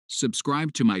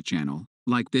Subscribe to my channel,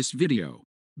 like this video.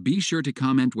 Be sure to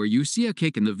comment where you see a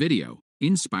cake in the video,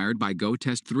 inspired by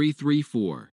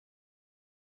GoTest334.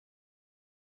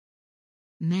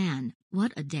 Man,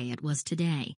 what a day it was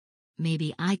today.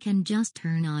 Maybe I can just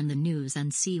turn on the news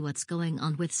and see what's going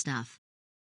on with stuff.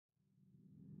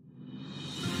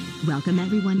 Welcome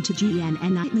everyone to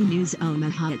GNN Nightly News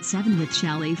Omaha at 7 with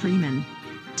Shelley Freeman.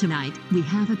 Tonight, we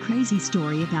have a crazy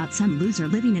story about some loser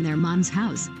living in their mom's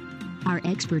house. Our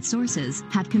expert sources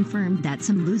have confirmed that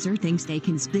some loser thinks they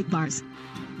can spit bars.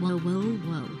 Whoa,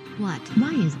 what?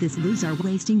 Why is this loser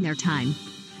wasting their time?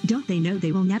 Don't they know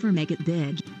they will never make it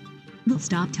big? We'll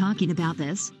stop talking about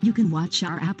this. You can watch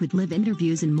our app with live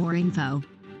interviews and more info.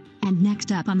 And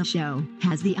next up on the show,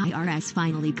 has the IRS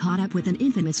finally caught up with an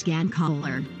infamous scam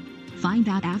caller? Find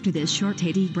out after this short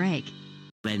AD break.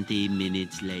 20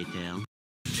 minutes later.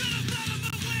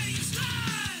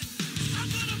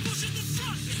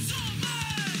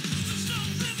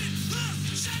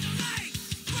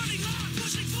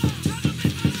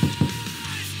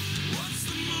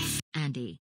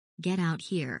 Andy, get out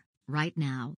here, right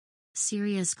now.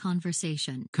 Serious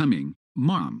conversation. Coming,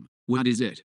 Mom, what is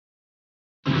it?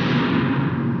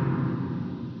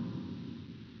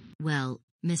 Well,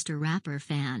 Mr. Rapper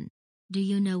fan. Do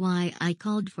you know why I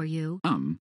called for you?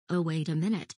 Oh, wait a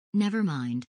minute, never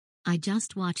mind. I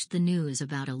just watched the news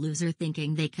about a loser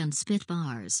thinking they can spit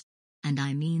bars. And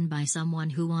I mean by someone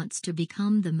who wants to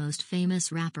become the most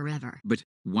famous rapper ever. But,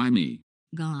 why me?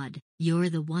 God, you're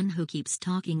the one who keeps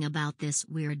talking about this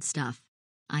weird stuff.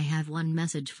 I have one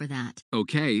message for that.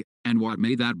 Okay, and what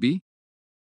may that be?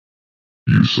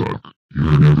 You suck.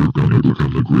 You're never gonna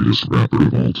become the greatest rapper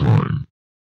of all time.